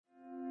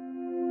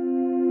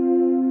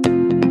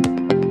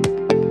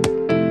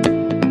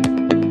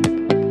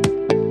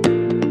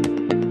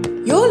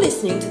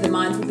listening to the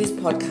Mindful Biz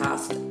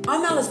podcast.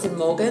 I'm Alison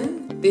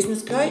Morgan,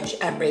 business coach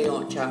at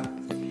Relauncher.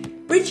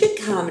 Bridget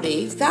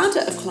Carmady,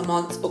 founder of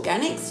Clémence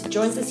Organics,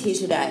 joins us here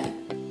today.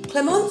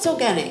 Clémence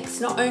Organics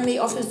not only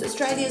offers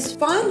Australia's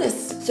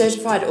finest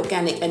certified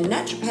organic and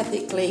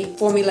naturopathically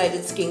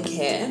formulated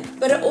skincare,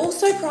 but it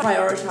also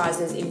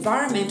prioritises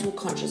environmental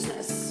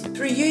consciousness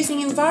through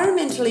using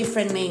environmentally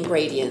friendly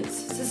ingredients,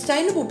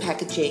 sustainable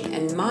packaging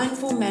and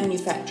mindful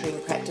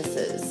manufacturing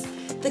practices.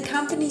 The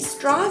company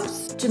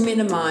strives to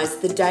minimise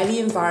the daily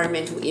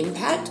environmental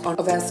impact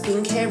of our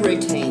skincare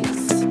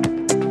routines.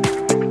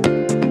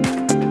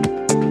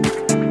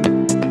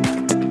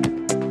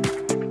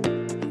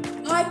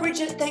 Hi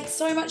Bridget, thanks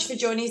so much for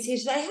joining us here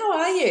today. How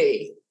are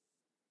you?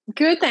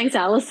 Good, thanks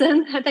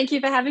Alison. Thank you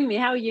for having me.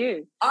 How are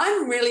you?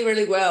 I'm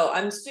really well.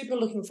 I'm super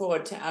looking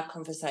forward to our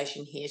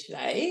conversation here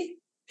today.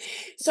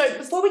 So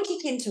before we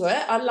kick into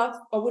it, I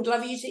would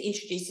love you to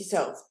introduce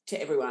yourself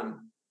to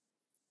everyone.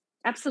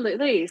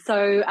 Absolutely.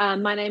 So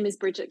my name is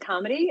Bridget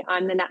Carmady.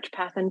 I'm the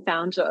naturopath and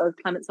founder of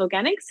Clémence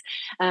Organics.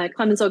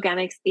 Clémence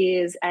Organics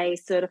is a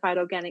certified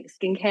organic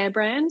skincare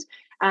brand.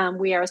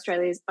 We are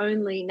Australia's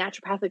only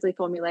naturopathically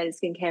formulated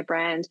skincare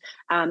brand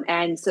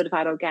and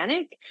certified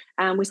organic.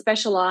 We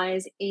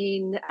specialise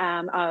in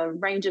a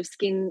range of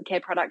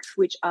skincare products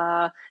which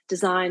are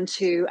designed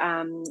to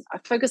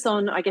focus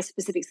on,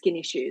 specific skin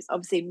issues.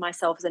 Obviously,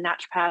 myself as a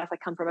naturopath, I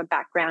come from a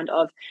background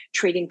of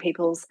treating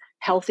people's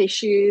health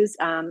issues.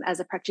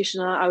 As a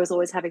practitioner, I was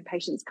always having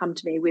patients come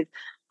to me with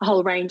a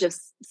whole range of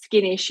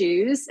skin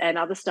issues and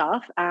other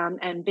stuff,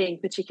 and being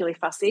particularly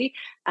fussy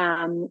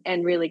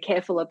and really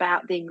careful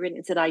about the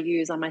ingredients that I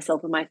use on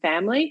myself and my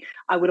family.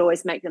 I would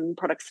always make them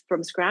products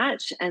from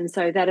scratch. And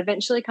so that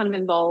eventually kind of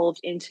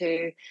evolved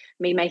into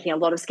me making a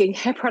lot of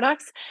skincare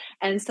products.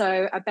 And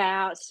so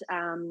about,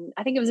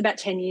 I think it was about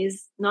 10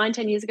 years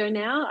ago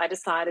now, I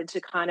decided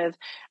to kind of,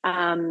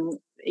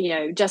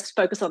 just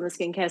focus on the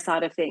skincare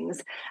side of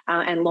things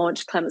and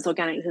launch Clémence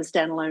Organics as a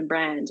standalone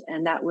brand.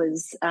 And that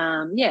was,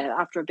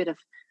 after a bit of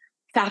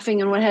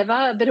faffing and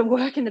whatever, a bit of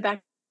work in the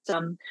back.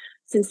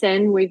 Since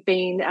then, we've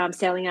been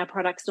selling our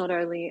products not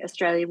only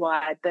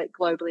Australia-wide, but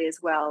globally as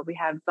well. We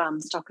have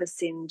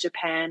stockists in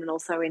Japan and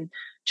also in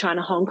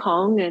China, Hong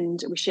Kong,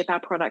 and we ship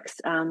our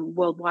products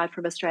worldwide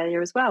from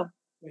Australia as well.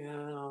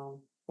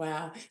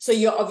 Wow. So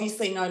you're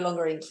obviously no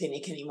longer in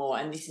clinic anymore,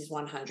 and this is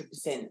 100%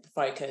 the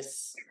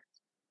focus.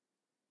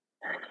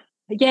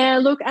 Yeah,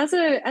 look, as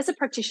a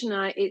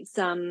practitioner, it's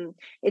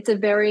a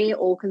very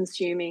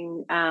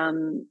all-consuming,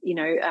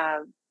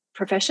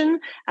 profession,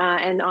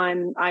 and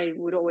I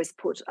would always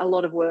put a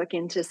lot of work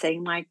into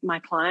seeing my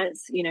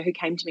clients, who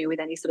came to me with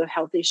any sort of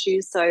health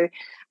issues. So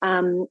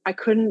I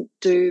couldn't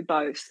do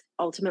both.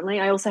 Ultimately,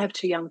 I also have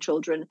 2 young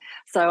children,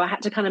 so I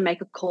had to kind of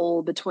make a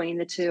call between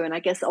the two. And I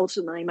guess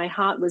ultimately my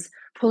heart was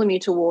pulling me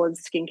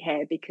towards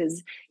skincare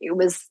because it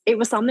was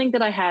something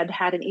that I had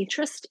an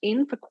interest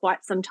in for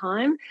quite some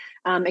time.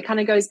 It kind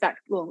of goes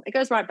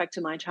right back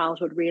to my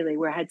childhood, really,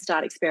 where I had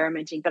started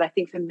experimenting. But I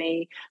think for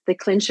me, the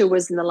clincher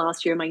was in the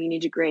last year of my uni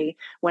degree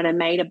when I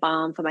made a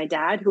balm for my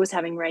dad who was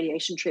having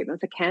radiation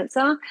treatment for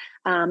cancer.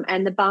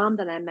 And the balm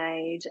that I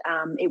made,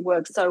 it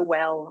worked so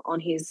well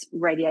on his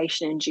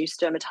radiation-induced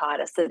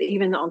dermatitis that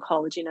even the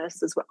oncology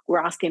nurses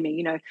were asking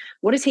me,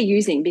 what is he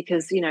using?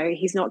 Because,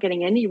 he's not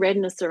getting any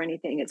redness or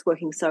anything. It's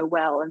working so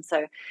well. And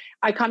so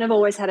I kind of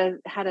always had a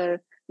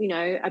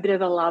bit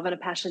of a love and a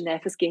passion there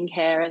for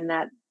skincare, and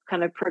that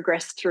kind of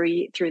progressed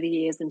through the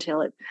years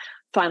until it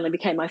finally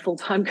became my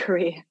full-time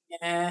career.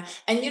 Yeah.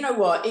 And you know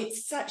what?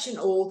 It's such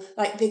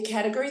the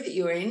category that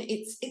you're in,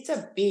 it's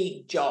a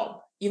big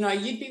job.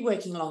 You'd be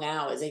working long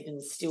hours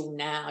even still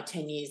now,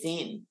 10 years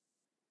in.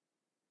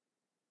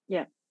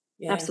 Yeah.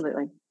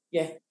 Absolutely.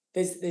 Yeah.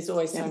 There's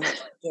always so much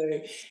to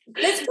do.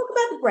 Let's talk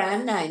about the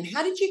brand name.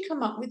 How did you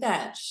come up with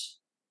that?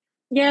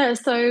 Yeah.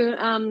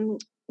 So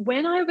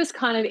when I was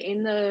kind of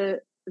in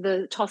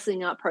the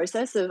tossing up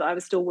process of, I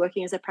was still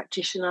working as a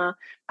practitioner,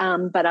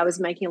 but I was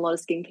making a lot of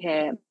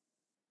skincare.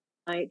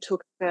 I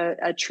took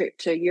a trip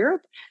to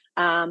Europe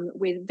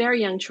with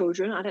very young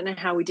children. I don't know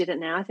how we did it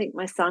now. I think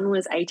my son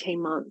was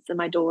 18 months and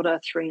my daughter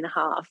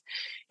 3.5.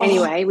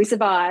 Anyway, we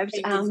survived.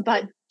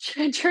 But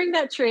during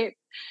that trip,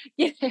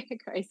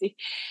 crazy.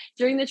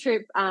 During the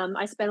trip,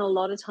 I spent a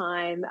lot of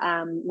time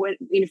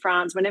in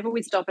France. Whenever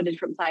we'd stop at a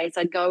different place,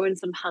 I'd go and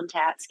hunt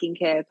out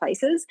skincare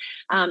places.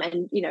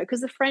 And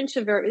because the French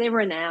are they're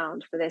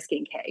renowned for their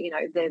skincare.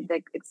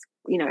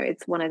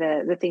 It's one of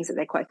the things that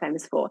they're quite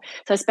famous for.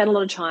 So I spent a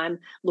lot of time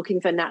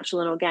looking for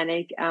natural and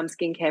organic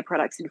skincare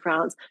products in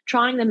France,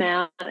 trying them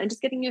out and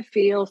just getting a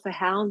feel for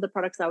how the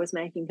products I was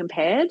making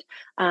compared.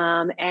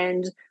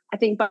 And I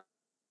think by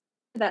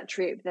that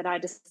trip that I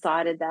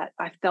decided that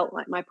I felt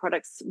like my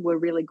products were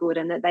really good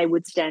and that they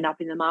would stand up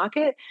in the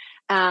market.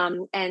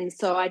 And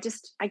so I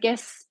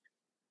guess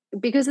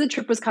because the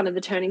trip was kind of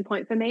the turning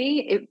point for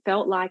me, it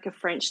felt like a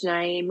French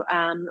name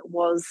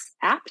was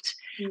apt.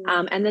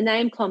 And the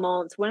name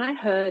Clémence, when I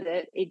heard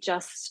it, it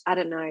just, I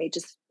don't know,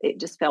 it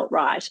just felt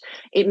right.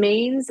 It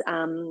means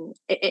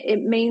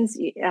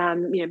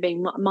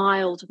being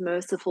mild,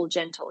 merciful,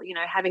 gentle.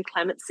 Having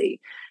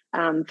clemency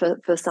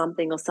for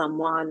something or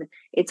someone.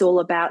 It's all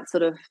about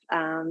sort of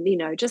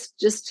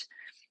just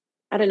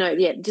I don't know,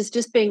 yeah,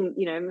 just being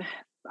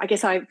I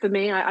guess for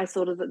me, I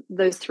sort of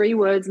those three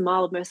words,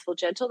 mild, merciful,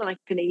 gentle, and I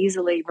can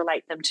easily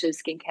relate them to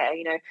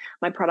skincare.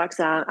 My products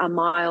are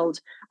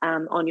mild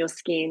on your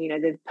skin.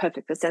 They're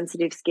perfect for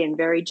sensitive skin,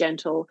 very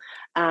gentle,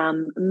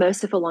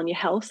 merciful on your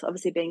health,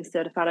 obviously being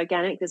certified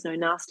organic, there's no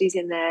nasties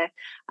in there,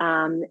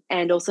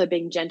 and also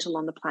being gentle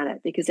on the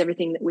planet, because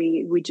everything that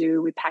we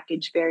do, we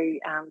package very,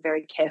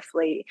 very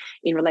carefully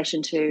in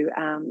relation to,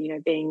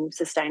 being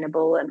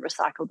sustainable and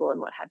recyclable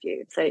and what have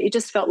you. So it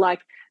just felt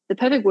like the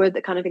perfect word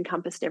that kind of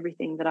encompassed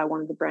everything that I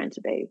wanted the brand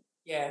to be.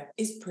 Yeah,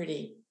 it's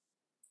pretty.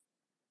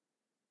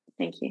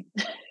 Thank you.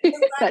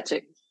 That's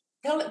it.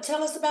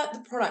 Tell us about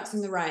the products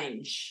in the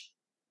range.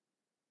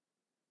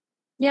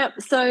 Yeah,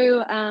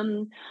 so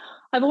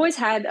I've always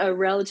had a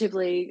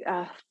relatively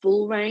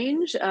full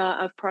range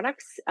of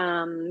products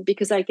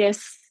because I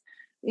guess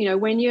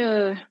when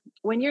you're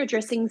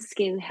addressing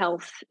skin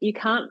health, you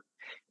can't.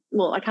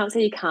 Well, I can't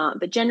say you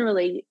can't, but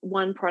generally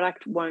one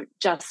product won't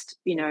just,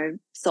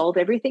 solve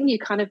everything. You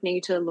kind of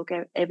need to look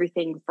at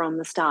everything from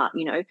the start,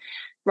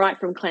 right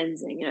from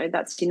cleansing.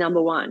 That's your number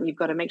one. You've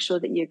got to make sure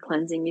that you're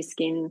cleansing your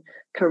skin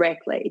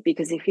correctly,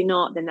 because if you're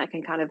not, then that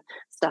can kind of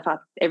stuff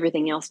up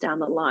everything else down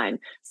the line.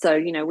 So,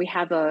 we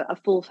have a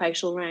full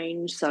facial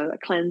range, so a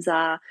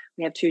cleanser,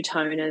 we have 2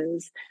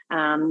 toners,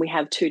 we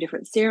have 2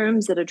 different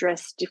serums that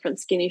address different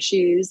skin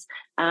issues,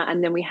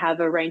 and then we have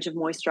a range of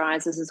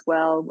moisturizers as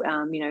well. We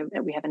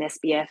have an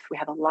SPF, we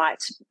have a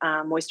light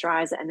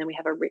moisturizer, and then we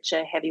have a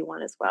richer, heavy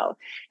one as well.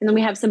 And then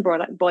we have some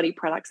body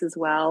products as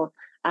well,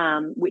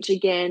 which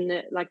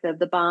again, like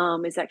the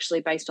balm is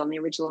actually based on the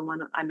original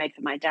one I made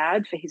for my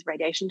dad for his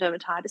radiation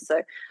dermatitis.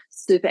 So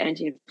super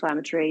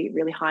anti-inflammatory,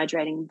 really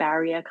hydrating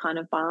barrier kind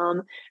of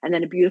balm. And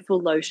then a beautiful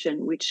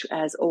lotion, which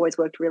has always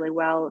worked really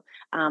well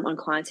on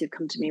clients who've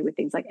come to me with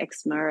things like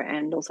eczema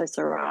and also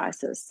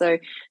psoriasis. So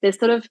there's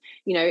sort of,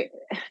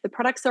 the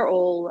products are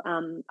all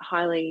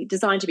highly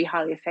designed to be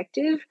highly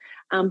effective.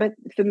 But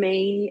for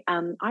me,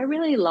 I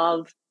really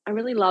love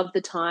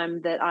the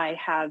time that I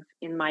have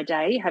in my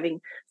day,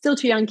 having still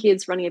 2 young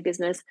kids, running a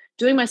business.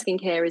 Doing my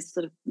skincare is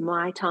sort of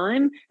my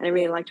time, and I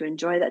really like to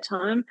enjoy that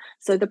time.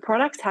 So the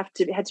products had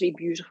to be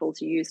beautiful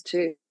to use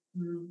too.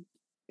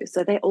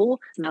 So they all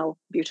smell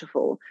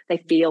beautiful. They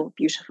feel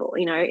beautiful.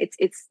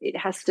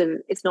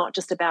 It's not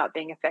just about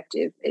being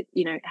effective. It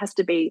has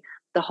to be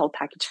the whole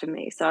package for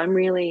me. So I'm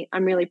really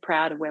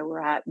proud of where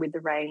we're at with the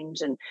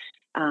range and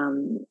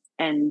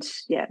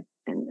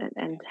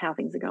how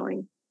things are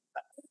going.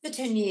 For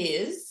 10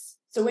 years,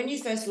 so when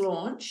you first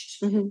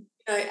launched,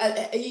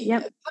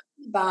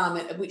 balm,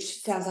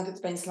 which sounds like it's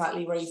been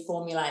slightly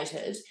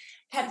reformulated,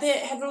 have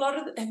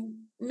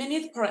many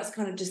of the products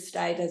kind of just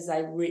stayed as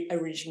they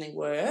originally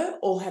were,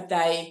 or have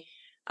they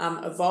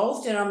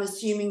evolved? And I'm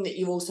assuming that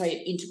you also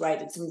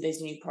integrated some of these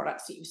new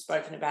products that you've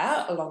spoken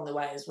about along the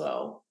way as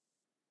well.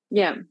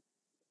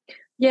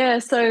 Yeah,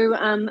 so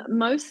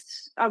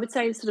I would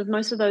say sort of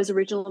most of those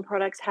original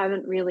products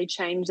haven't really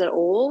changed at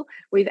all.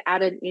 We've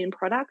added in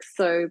products,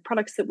 so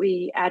products that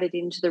we added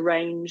into the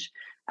range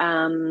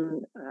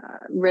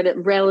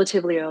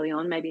relatively early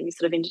on, maybe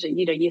sort of into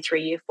year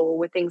 3, year 4,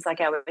 with things like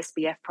our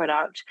SPF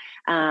product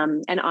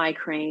and eye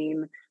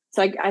cream.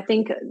 So I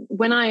think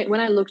when I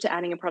looked at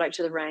adding a product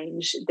to the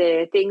range,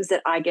 there are things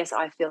that I guess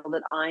I feel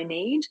that I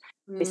need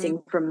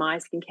missing from my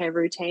skincare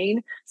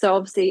routine. So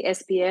obviously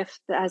SPF,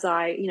 as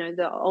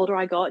the older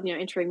I got,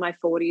 entering my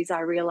 40s,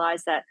 I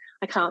realized that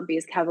I can't be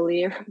as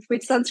cavalier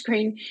with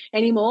sunscreen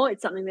anymore.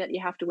 It's something that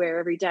you have to wear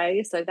every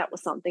day. So that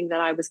was something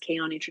that I was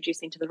keen on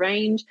introducing to the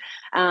range.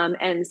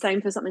 And same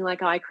for something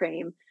like eye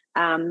cream.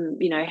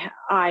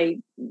 I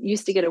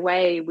used to get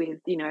away with,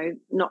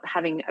 not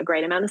having a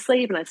great amount of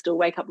sleep, and I still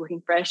wake up looking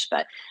fresh,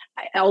 but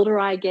older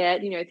I get,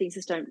 things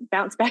just don't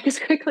bounce back as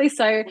quickly.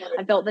 So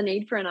I felt the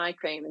need for an eye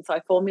cream. And so I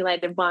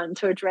formulated one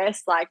to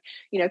address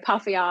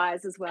puffy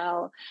eyes as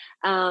well.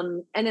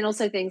 And then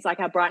also things like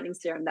our brightening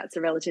serum, that's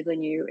a relatively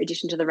new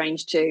addition to the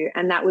range too.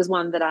 And that was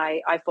one that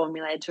I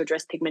formulated to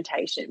address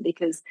pigmentation,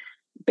 because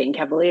being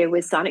cavalier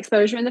with sun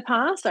exposure in the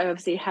past, I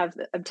obviously have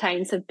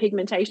obtained some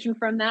pigmentation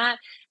from that,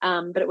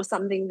 but it was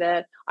something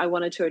that I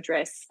wanted to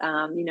address,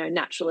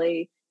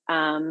 naturally,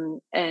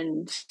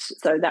 and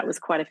so that was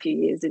quite a few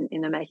years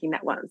in the making,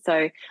 that one.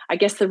 So I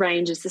guess the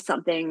range is just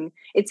something.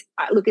 It's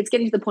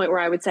getting to the point where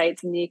I would say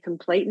it's near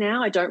complete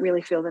now. I don't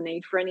really feel the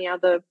need for any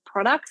other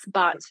products,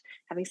 but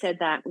having said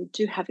that, we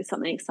do have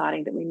something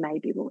exciting that we may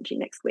be launching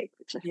next week,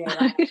 which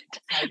I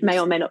may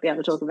or may not be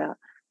able to talk about.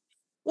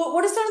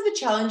 What are some of the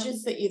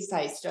challenges that you've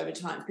faced over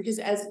time? Because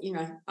as you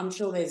know, I'm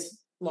sure there's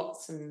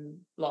lots and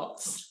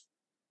lots.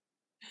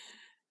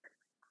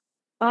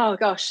 Oh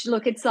gosh,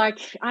 look, it's like,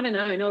 I don't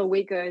know, not a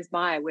week goes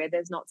by where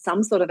there's not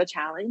some sort of a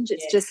challenge.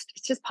 It's Yes.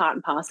 just part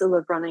and parcel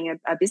of running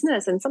a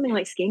business. And something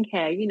like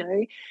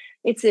skincare,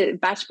 it's a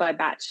batch by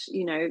batch,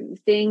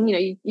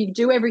 thing. You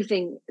do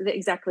everything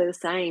exactly the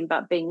same,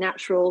 but being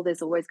natural,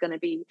 there's always going to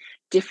be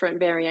different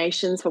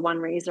variations for one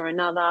reason or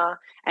another.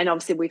 And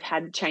obviously we've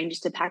had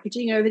changes to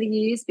packaging over the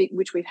years,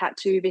 which we've had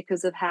to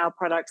because of how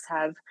products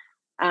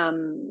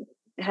um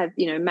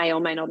may or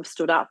may not have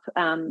stood up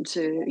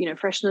to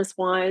freshness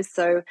wise.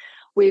 So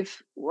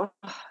we've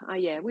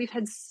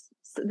had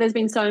there's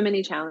been so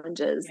many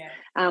challenges.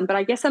 Yeah. But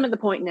I guess I'm at the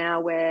point now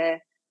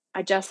where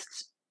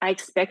I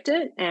expect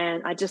it,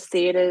 and I just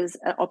see it as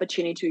an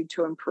opportunity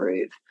to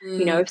improve.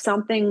 Mm.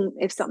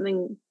 If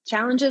something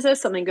challenges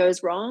us, something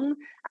goes wrong,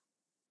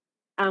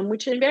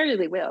 which it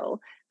invariably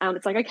will.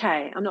 It's like,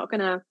 okay, I'm not going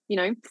to,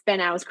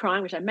 spend hours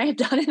crying, which I may have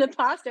done in the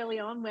past early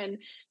on when,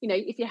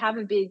 if you have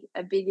a big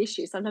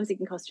issue, sometimes it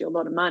can cost you a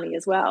lot of money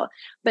as well.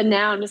 But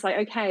now I'm just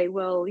like, okay,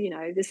 well,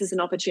 this is an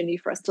opportunity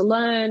for us to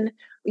learn,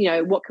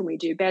 what can we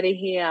do better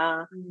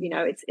here?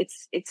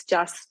 It's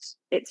just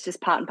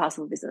part and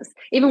parcel of business.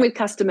 Even with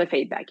customer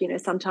feedback,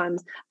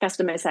 sometimes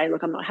customers say,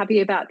 look, I'm not happy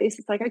about this.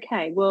 It's like,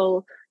 okay,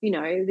 well,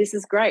 this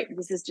is great.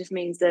 Just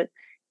means that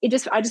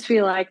I just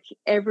feel like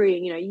every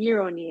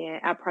year on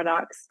year our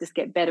products just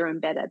get better and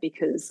better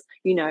because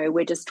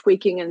we're just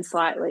tweaking and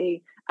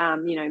slightly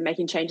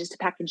making changes to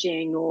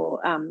packaging or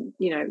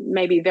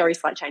maybe very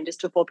slight changes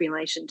to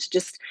formulation to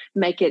just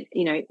make it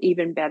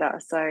even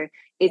better. So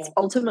it's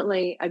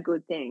ultimately a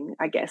good thing,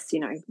 I guess.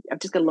 I've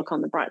just got to look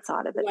on the bright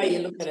side of it. The way you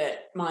look at it,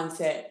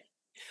 mindset.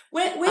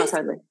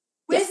 Totally.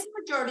 Where's the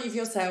majority of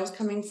your sales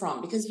coming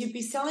from? Because you'd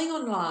be selling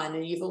online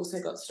and you've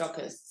also got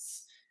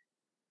stockists.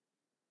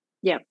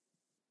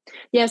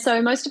 Yeah,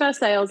 so most of our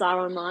sales are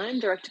online,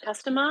 direct to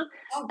customer.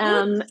 Oh,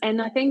 good.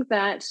 And I think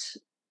that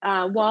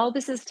while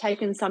this has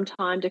taken some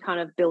time to kind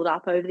of build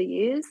up over the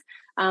years,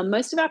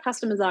 most of our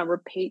customers are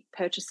repeat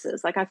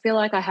purchasers. Like I feel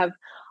like I have,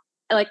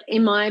 like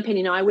in my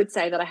opinion, I would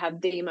say that I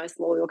have the most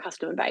loyal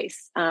customer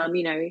base,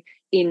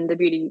 in the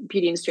beauty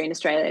industry in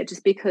Australia,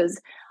 just because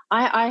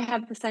I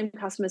have the same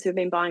customers who've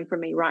been buying from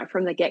me right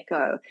from the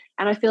get-go.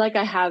 And I feel like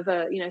I have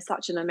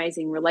such an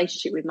amazing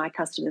relationship with my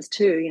customers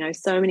too.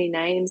 So many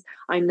names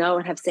I know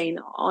and have seen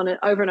on it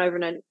over and over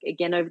and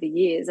again over the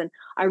years. And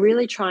I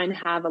really try and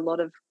have a lot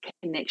of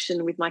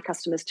connection with my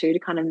customers too, to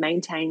kind of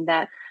maintain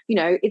that,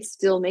 it's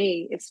still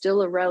me. It's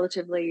still a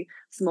relatively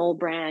small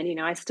brand.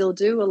 I still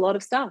do a lot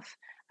of stuff.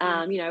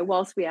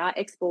 Whilst we are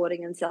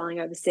exporting and selling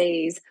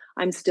overseas,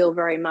 I'm still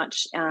very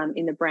much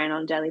in the brand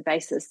on a daily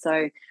basis.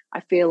 So I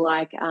feel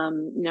like,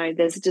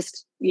 there's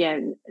just,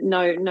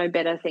 no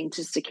better thing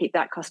just to keep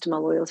that customer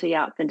loyalty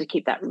up than to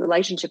keep that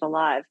relationship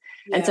alive.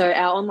 Yeah. And so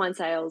our online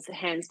sales,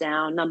 hands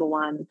down, number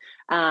one.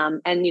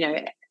 And,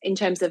 in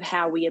terms of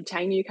how we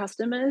obtain new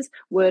customers,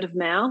 word of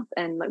mouth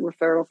and like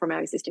referral from our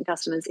existing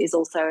customers is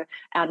also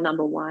our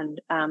number one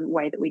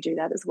way that we do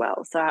that as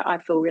well. So I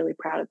feel really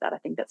proud of that. I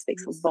think that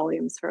speaks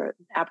volumes for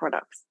our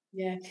products.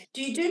 Yeah.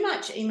 Do you do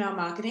much email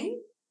marketing?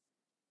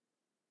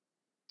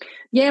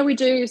 Yeah, we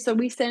do. So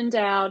we send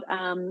out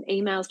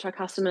emails to our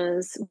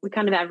customers. We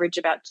kind of average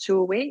about 2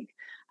 a week.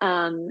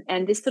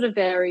 And this sort of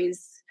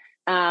varies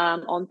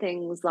on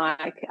things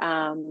like,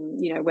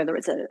 whether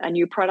it's a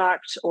new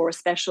product or a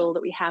special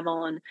that we have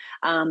on.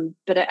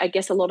 But I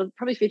guess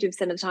probably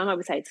 50% of the time, I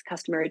would say it's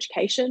customer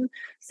education.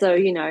 So,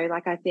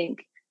 I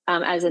think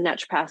as a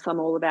naturopath, I'm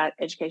all about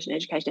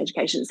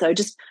education. So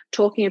just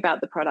talking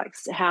about the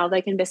products, how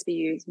they can best be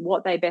used,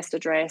 what they best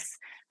address,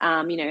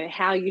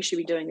 how you should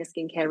be doing a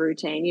skincare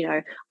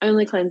routine,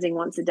 only cleansing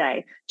once a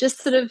day,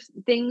 just sort of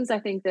things I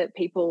think that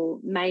people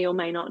may or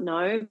may not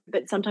know,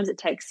 but sometimes it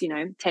takes,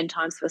 10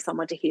 times for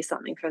someone to hear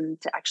something for them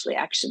to actually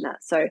action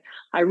that. So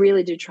I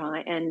really do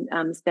try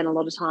and spend a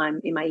lot of time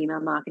in my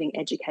email marketing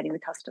educating the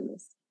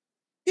customers.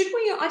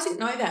 I didn't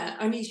know that.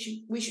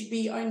 We should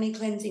be only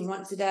cleansing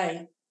once a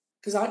day,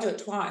 because I do it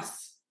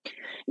twice.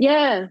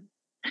 Yeah.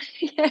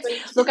 Yeah. So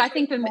Look, I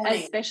think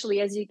especially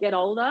as you get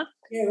older.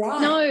 Yeah,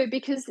 right. No,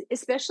 because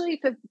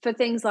especially for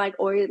things like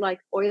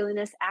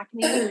oiliness,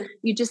 acne,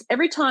 you just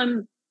every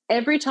time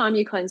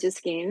you cleanse your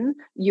skin,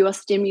 you are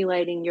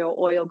stimulating your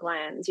oil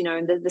glands,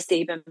 and the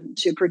sebum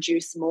to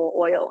produce more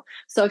oil.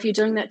 So if you're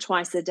doing that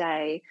twice a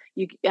day,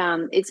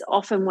 it's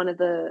often one of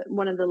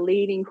the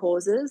leading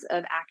causes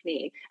of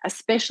acne,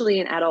 especially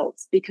in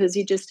adults, because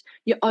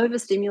you're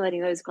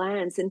overstimulating those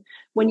glands. And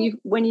when you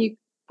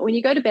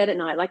go to bed at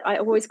night, like I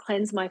always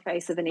cleanse my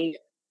face of an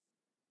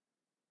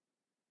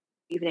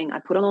evening, I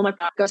put on all my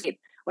go to sleep.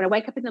 When I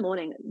wake up in the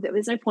morning,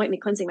 there's no point in me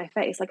cleansing my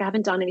face. Like I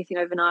haven't done anything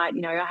overnight.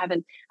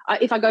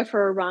 If I go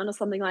for a run or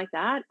something like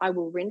that, I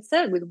will rinse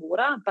it with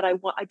water, but I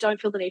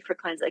don't feel the need for a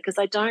cleanser because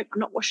I'm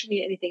not washing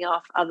anything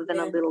off other than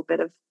a little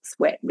bit of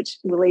sweat, which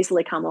will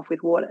easily come off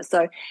with water.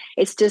 So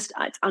it's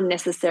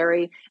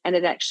unnecessary, and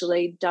it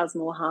actually does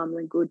more harm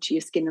than good to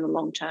your skin in the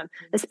long term,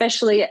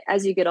 especially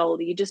as you get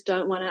older. You just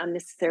don't want to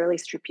unnecessarily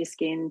strip your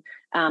skin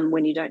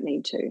when you don't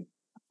need to.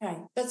 Okay,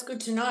 that's good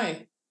to know.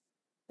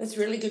 That's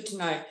really good to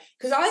know,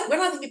 because when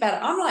I think about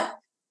it, I'm like,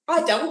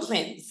 I double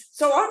cleanse.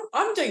 So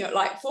I'm doing it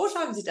like 4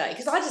 times a day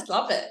because I just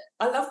love it.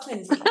 I love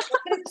cleansing. I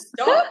can't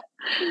stop.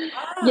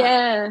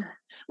 Yeah.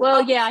 Well, Oh,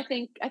 yeah, I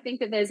think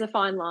that there's a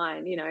fine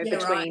line, yeah, right.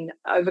 between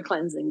over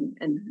cleansing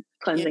and Yeah.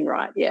 cleansing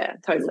right. Yeah,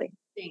 totally.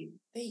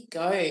 There you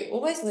go.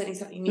 Always learning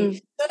something new.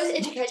 Mm. Those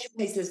education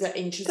pieces are So,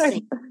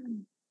 interesting.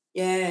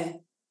 Yeah.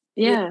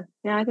 Yeah.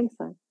 yeah, I think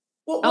so.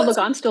 What Oh, what's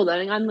look, I'm still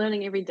learning. I'm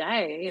learning every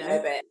day.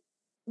 yeah, but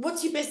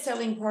what's your best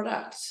selling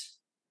product?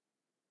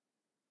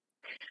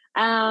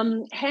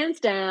 Hands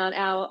down,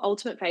 our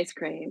ultimate face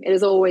cream. It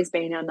has always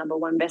been our number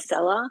one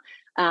bestseller.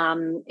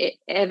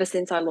 Ever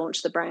since I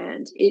launched the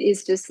brand, it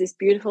is just this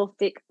beautiful,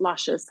 thick,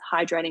 luscious,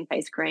 hydrating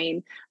face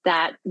cream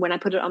that when I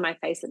put it on my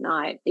face at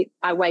night,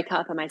 I wake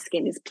up and my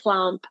skin is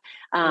plump.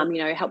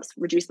 It helps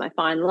reduce my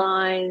fine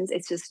lines.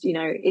 It's just,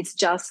 it's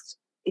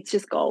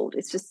just gold.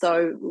 It's just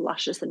so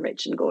luscious and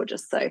rich and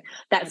gorgeous. So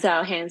that's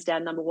our hands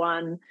down number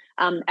one.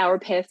 Our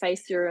repair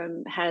face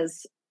serum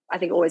has, I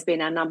think, always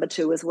been our number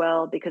two as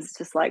well, because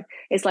it's like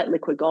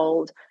liquid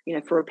gold,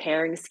 for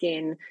repairing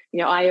skin.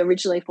 I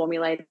originally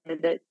formulated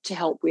it to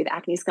help with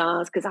acne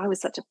scars because I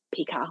was such a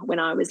picker when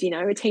I was,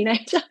 a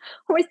teenager,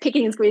 always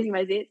picking and squeezing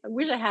my zits. I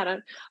wish I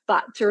hadn't.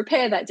 But to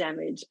repair that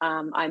damage,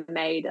 I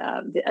made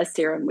a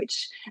serum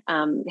which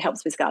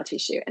helps with scar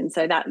tissue. And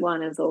so that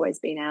one has always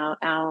been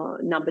our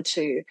number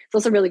two. It's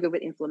also really good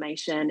with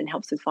inflammation and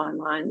helps with fine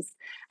lines.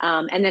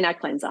 And then our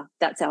cleanser,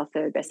 that's our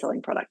third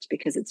best-selling product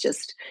because it's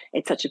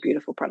such a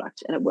beautiful product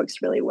and it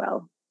works really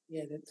well.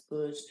 Yeah, that's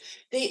good.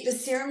 The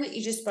serum that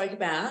you just spoke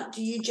about,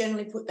 do you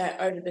generally put that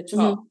over the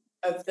top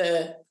Mm-hmm. of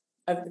the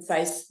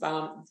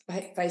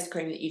face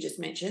cream that you just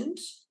mentioned?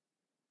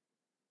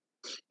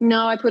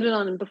 No, I put it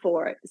on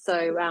before it.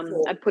 So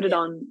I put it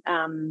on.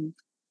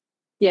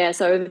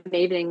 So over the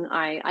evening,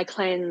 I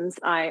cleanse.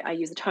 I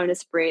use a toner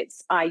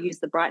spritz. I use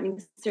the brightening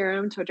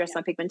serum to address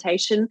my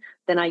pigmentation.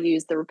 Then I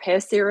use the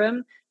repair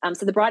serum.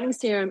 So the brightening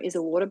serum is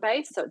a water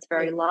based, so it's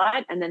very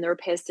light, and then the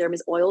repair serum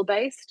is oil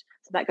based,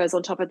 so that goes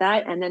on top of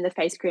that. And then the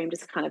face cream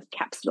just kind of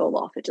caps it all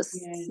off. It just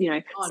seals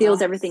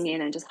nice. everything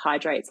in and just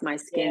hydrates my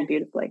skin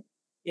beautifully.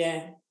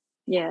 Yeah.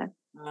 Yeah.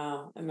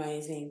 Wow,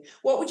 amazing.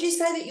 What would you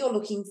say that you're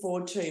looking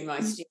forward to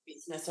most in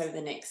business over the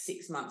next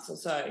 6 months or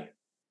so?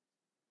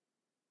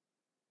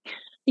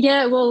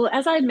 Yeah, well,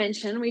 as I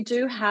mentioned, we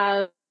do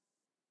have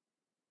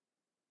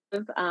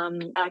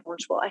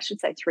I should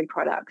say 3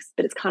 products,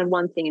 but it's kind of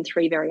one thing in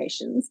 3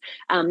 variations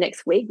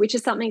next week, which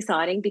is something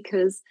exciting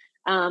because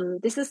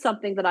this is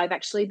something that I've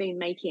actually been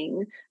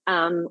making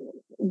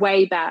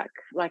way back,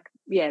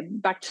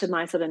 back to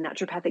my sort of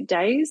naturopathic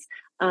days.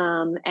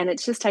 And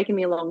it's just taken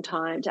me a long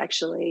time to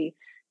actually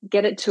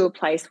get it to a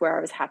place where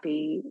I was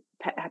happy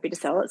to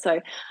sell it. So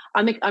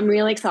I'm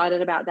really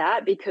excited about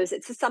that because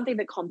it's just something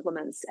that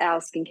complements our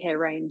skincare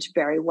range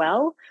very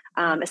well,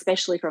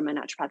 especially from a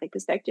naturopathic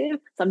perspective.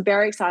 So I'm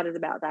very excited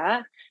about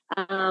that.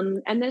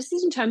 And this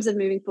is in terms of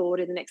moving forward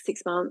in the next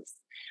 6 months.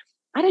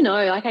 I don't know,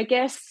 I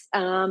guess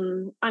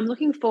I'm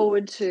looking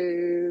forward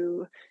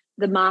to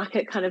the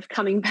market kind of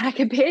coming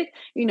back a bit,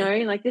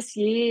 like this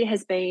year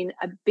has been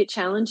a bit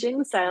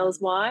challenging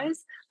sales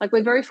wise. Like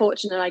we're very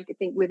fortunate, I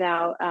think, with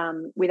our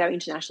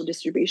international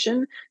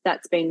distribution.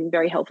 That's been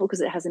very helpful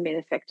because it hasn't been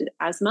affected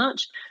as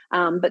much.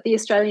 But the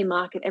Australian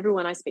market,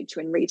 everyone I speak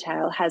to in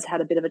retail has had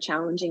a bit of a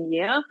challenging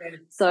year.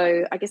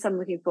 So I guess I'm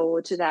looking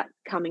forward to that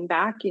coming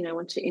back,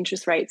 once the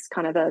interest rates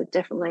kind of are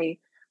definitely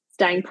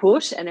staying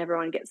put and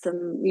everyone gets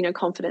some,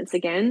 confidence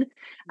again.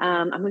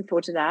 I'm looking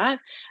forward to that.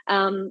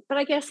 But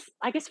I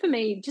guess for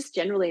me, just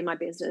generally in my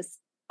business,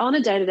 on a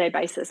day-to-day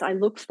basis, I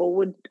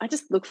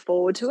just look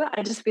forward to it.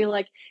 I just feel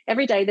like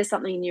every day there's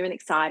something new and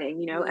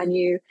exciting,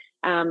 and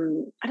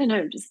I don't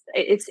know, just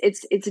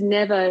it's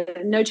never,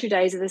 no 2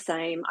 days are the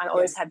same. I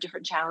always have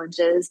different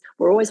challenges.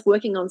 We're always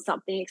working on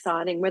something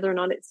exciting, whether or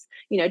not it's,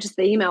 just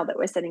the email that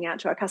we're sending out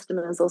to our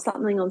customers or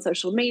something on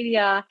social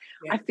media.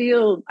 I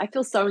feel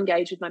so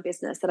engaged with my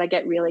business that I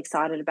get really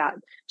excited about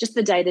just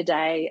the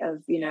day-to-day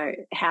of,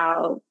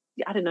 how,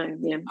 I don't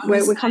know,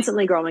 we're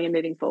constantly growing and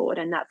moving forward.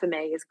 And that for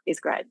me is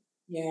great.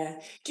 Yeah.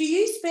 Do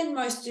you spend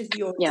most of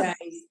your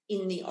days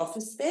in the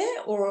office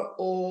there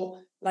or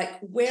like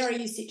where are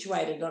you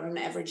situated on an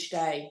average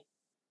day?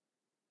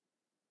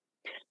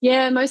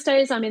 Yeah, most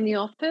days I'm in the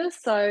office.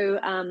 So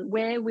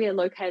where we're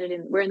located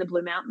we're in the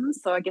Blue Mountains.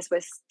 So I guess we're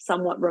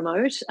somewhat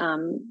remote,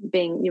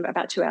 being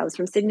about 2 hours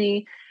from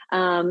Sydney.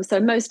 So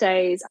most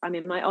days I'm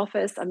in my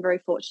office. I'm very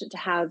fortunate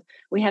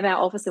we have our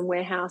office and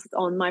warehouse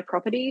on my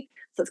property.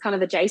 So it's kind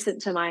of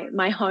adjacent to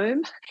my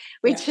home,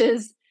 which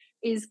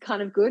is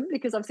kind of good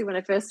because obviously when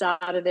I first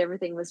started,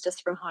 everything was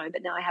just from home,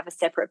 but now I have a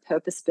separate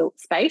purpose-built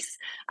space,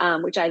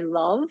 which I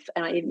love.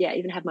 And I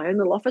even have my own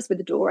little office with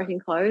a door I can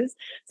close.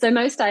 So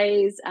most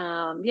days,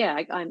 I'm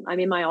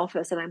in my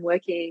office and I'm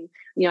working,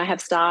 I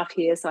have staff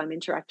here, so I'm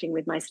interacting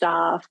with my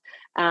staff.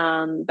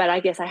 But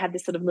I guess I have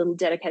this sort of little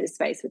dedicated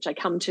space, which I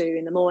come to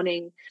in the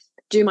morning,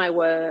 do my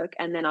work,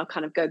 and then I'll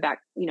kind of go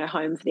back,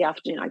 home for the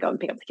afternoon. I go and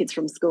pick up the kids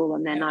from school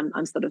and then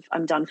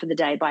I'm done for the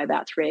day by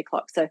about 3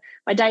 o'clock. So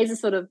my days are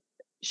sort of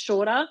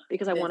shorter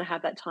because I want to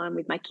have that time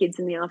with my kids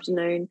in the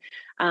afternoon.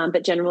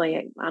 But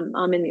generally,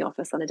 I'm in the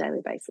office on a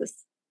daily basis.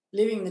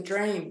 Living the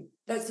dream.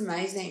 That's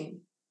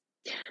amazing.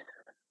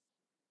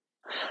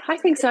 I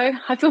think so.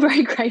 I feel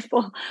very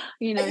grateful.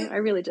 I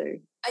really do.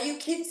 Are your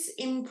kids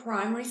in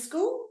primary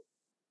school?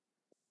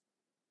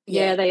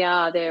 Yeah, they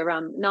are. They're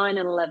 9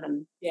 and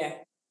 11. Yeah.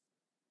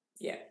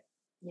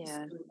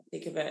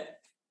 Think of it.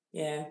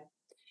 Yeah,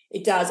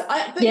 it does.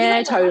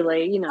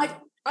 Totally.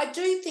 I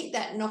do think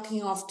that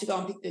knocking off to go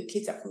and pick the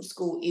kids up from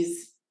school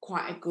is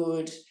quite a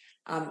good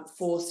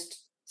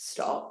forced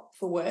stop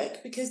for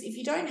work, because if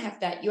you don't have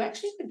that, you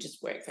actually could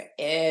just work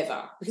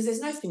forever because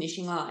there's no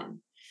finishing line.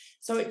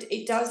 So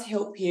it does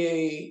help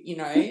you,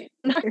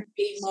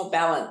 be more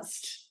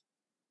balanced.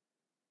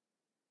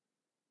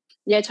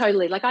 Yeah,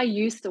 totally. Like I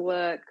used to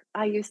work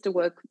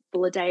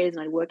full of days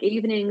and I'd work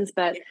evenings,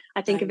 but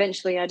I think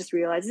eventually I just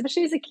realized,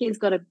 especially as the kids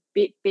got a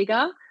bit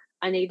bigger,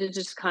 I needed to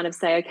just kind of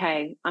say,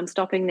 okay, I'm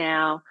stopping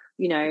now,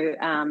 like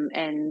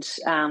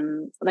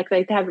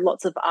they have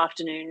lots of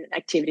afternoon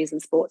activities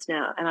and sports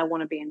now, and I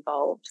want to be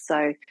involved.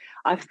 So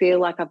I feel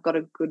like I've got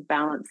a good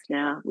balance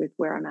now with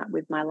where I'm at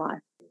with my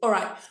life. All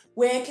right.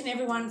 Where can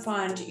everyone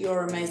find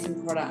your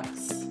amazing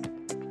products?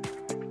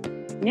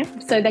 Yeah,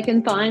 so they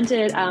can find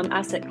it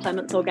us at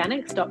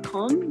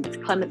clemenceorganics.com.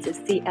 Clémence is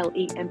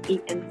CLEMENCE,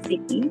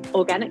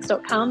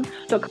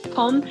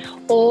 organics.com,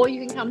 or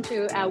you can come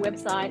to our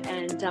website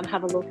and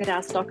have a look at our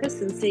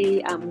stockists and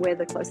see where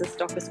the closest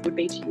stockist would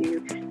be to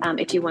you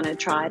if you want to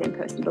try it in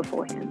person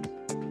beforehand.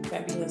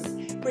 Fabulous.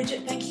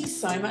 Bridget, thank you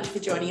so much for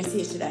joining us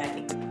here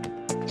today.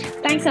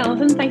 Thanks,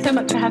 Alison. Thanks so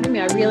much for having me.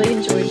 I really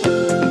enjoyed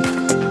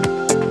it.